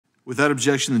Without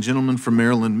objection, the gentleman from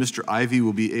Maryland, Mr. Ivey,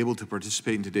 will be able to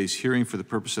participate in today's hearing for the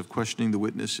purpose of questioning the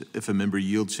witness if a member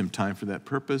yields him time for that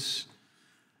purpose.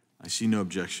 I see no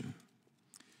objection.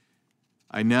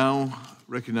 I now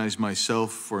recognize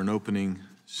myself for an opening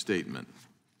statement.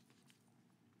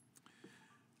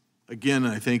 Again,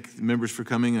 I thank the members for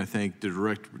coming. I thank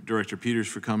Director Peters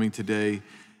for coming today,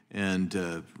 and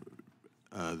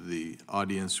the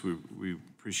audience. We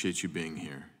appreciate you being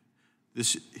here.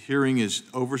 This hearing is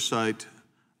oversight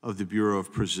of the Bureau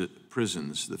of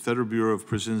Prisons. The Federal Bureau of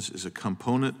Prisons is a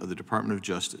component of the Department of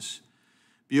Justice.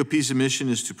 BOP's mission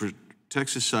is to protect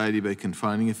society by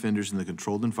confining offenders in the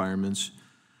controlled environments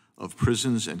of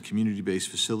prisons and community-based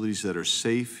facilities that are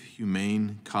safe,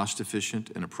 humane,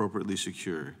 cost-efficient, and appropriately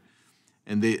secure.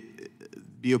 And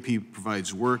BOP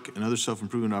provides work and other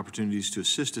self-improvement opportunities to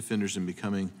assist offenders in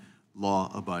becoming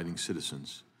law-abiding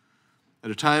citizens. At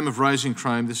a time of rising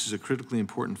crime, this is a critically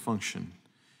important function.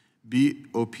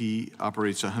 BOP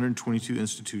operates 122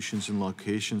 institutions and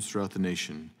locations throughout the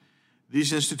nation.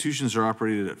 These institutions are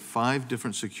operated at 5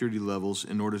 different security levels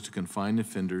in order to confine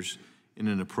offenders in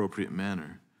an appropriate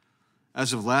manner.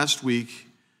 As of last week,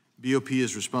 BOP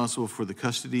is responsible for the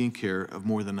custody and care of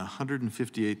more than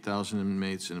 158,000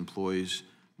 inmates and employs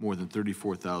more than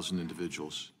 34,000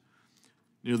 individuals.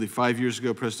 Nearly 5 years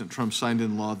ago, President Trump signed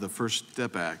into law the First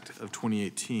Step Act of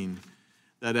 2018.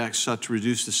 That act sought to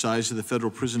reduce the size of the federal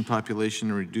prison population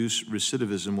and reduce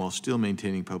recidivism while still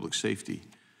maintaining public safety.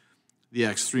 The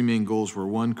act's 3 main goals were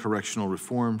 1, correctional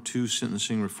reform, 2,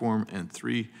 sentencing reform, and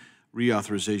 3,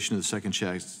 reauthorization of the Second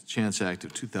Chance Act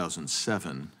of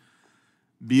 2007.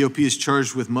 BOP is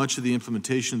charged with much of the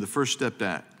implementation of the First Step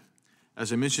Act.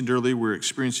 As I mentioned earlier, we're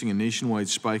experiencing a nationwide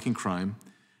spike in crime,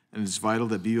 and it's vital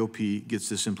that BOP gets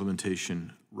this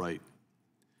implementation right.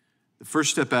 The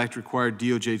First Step Act required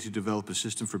DOJ to develop a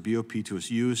system for BOP to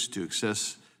use to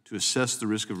assess the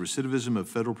risk of recidivism of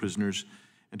federal prisoners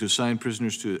and to assign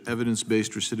prisoners to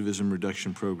evidence-based recidivism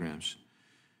reduction programs.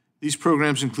 These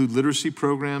programs include literacy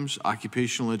programs,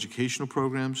 occupational educational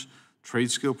programs,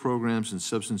 trade skill programs, and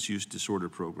substance use disorder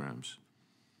programs.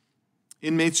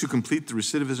 Inmates who complete the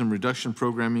recidivism reduction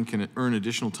programming can earn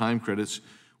additional time credits,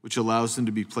 which allows them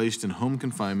to be placed in home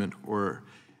confinement or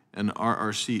an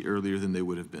RRC earlier than they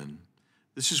would have been.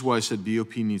 This is why I said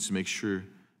BOP needs to make sure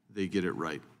they get it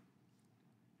right.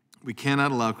 We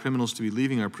cannot allow criminals to be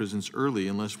leaving our prisons early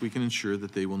unless we can ensure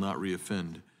that they will not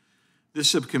reoffend. This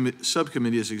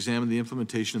subcommittee has examined the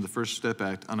implementation of the First Step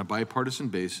Act on a bipartisan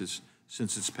basis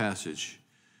since its passage,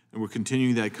 and we're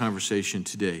continuing that conversation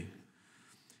today.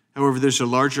 However, there's a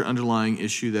larger underlying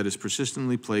issue that has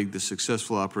persistently plagued the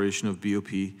successful operation of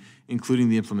BOP, including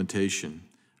the implementation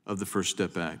of the First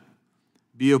Step Act.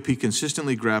 BOP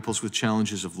consistently grapples with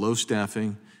challenges of low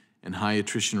staffing and high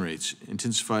attrition rates,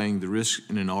 intensifying the risk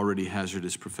in an already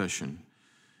hazardous profession.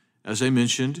 As I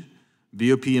mentioned,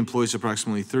 BOP employs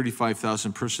approximately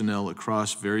 35,000 personnel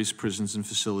across various prisons and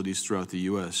facilities throughout the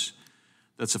U.S.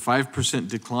 That's a 5%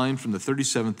 decline from the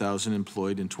 37,000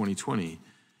 employed in 2020.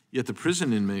 Yet the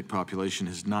prison inmate population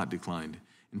has not declined.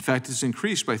 In fact, it's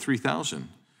increased by 3,000.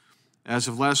 As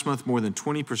of last month, more than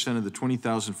 20% of the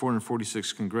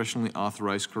 20,446 congressionally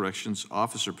authorized corrections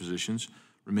officer positions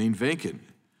remain vacant.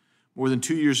 More than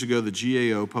 2 years ago, the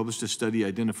GAO published a study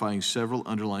identifying several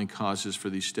underlying causes for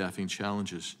these staffing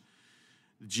challenges.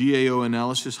 The GAO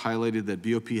analysis highlighted that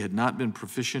BOP had not been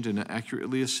proficient in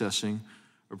accurately assessing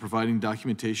or providing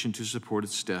documentation to support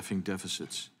its staffing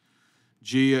deficits.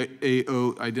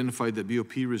 GAO identified that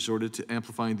BOP resorted to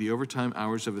amplifying the overtime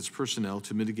hours of its personnel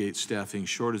to mitigate staffing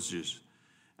shortages.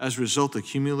 As a result, the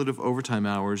cumulative overtime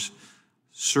hours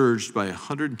surged by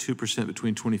 102%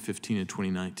 between 2015 and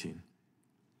 2019.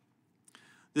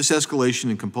 This escalation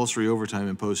in compulsory overtime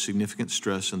imposed significant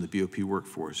stress on the BOP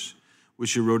workforce,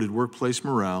 which eroded workplace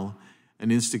morale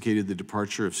and instigated the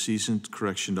departure of seasoned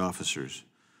correction officers.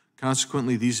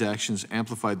 Consequently, these actions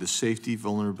amplified the safety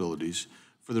vulnerabilities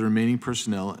for the remaining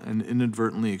personnel and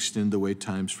inadvertently extend the wait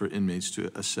times for inmates to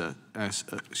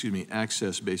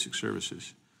access basic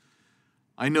services.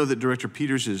 I know that Director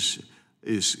Peters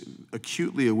is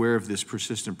acutely aware of this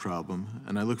persistent problem,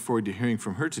 and I look forward to hearing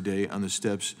from her today on the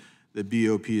steps that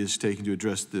BOP is taking to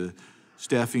address the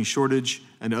staffing shortage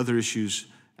and other issues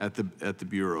at the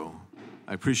Bureau.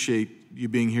 I appreciate you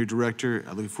being here, Director.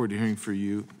 I look forward to hearing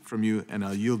from you, and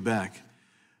I'll yield back.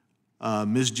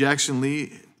 Ms. Jackson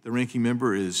Lee, the ranking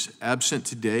member, is absent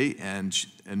today, and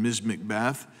Ms.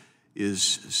 McBath is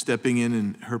stepping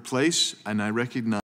in her place, and I recognize